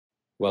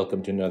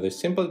Welcome to another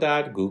Simple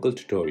Dad Google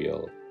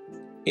tutorial.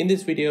 In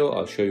this video,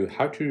 I'll show you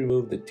how to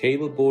remove the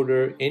table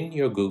border in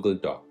your Google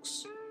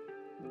Docs.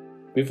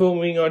 Before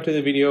moving on to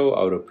the video,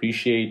 I would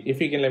appreciate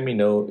if you can let me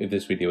know if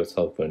this video was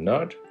helpful or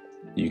not.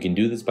 You can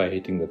do this by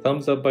hitting the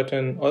thumbs up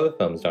button or the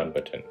thumbs down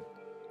button.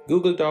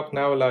 Google Doc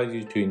now allows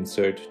you to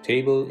insert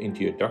table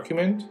into your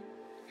document.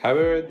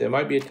 However, there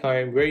might be a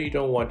time where you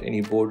don't want any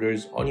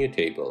borders on your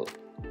table.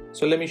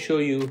 So let me show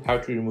you how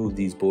to remove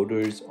these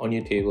borders on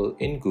your table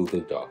in Google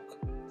Doc.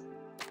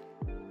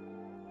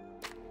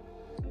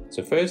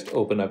 So first,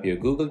 open up your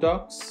Google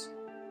Docs.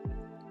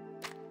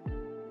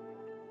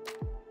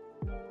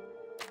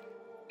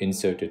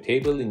 Insert a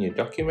table in your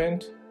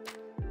document.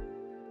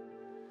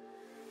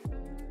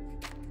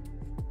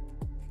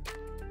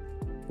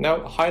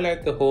 Now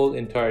highlight the whole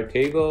entire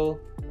table.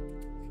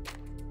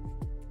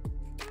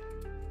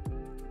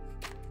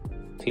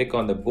 Click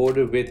on the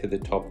border width at the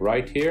top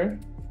right here.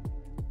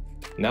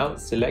 Now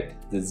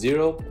select the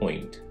 0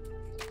 point,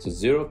 so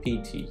 0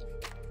 pt.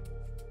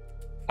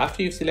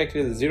 After you've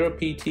selected the 0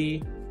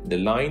 pt, the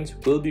lines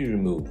will be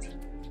removed.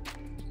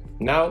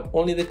 Now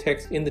only the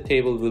text in the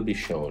table will be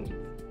shown.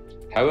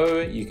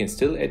 However, you can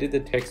still edit the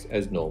text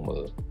as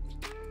normal.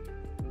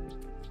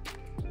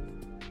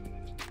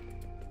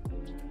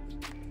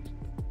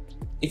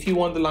 If you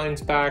want the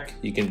lines back,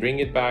 you can bring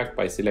it back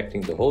by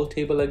selecting the whole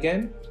table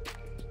again,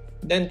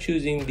 then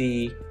choosing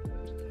the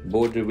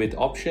border width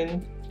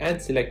option and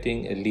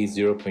selecting at least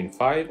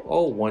 0.5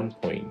 or 1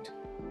 point.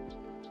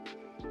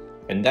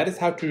 And that is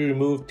how to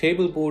remove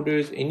table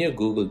borders in your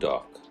Google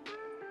Doc.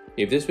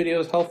 If this video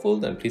was helpful,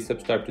 then please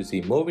subscribe to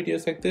see more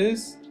videos like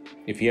this.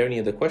 If you have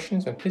any other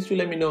questions, then please do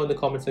let me know in the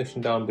comment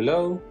section down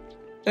below.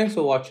 Thanks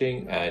for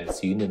watching and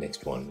see you in the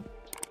next one.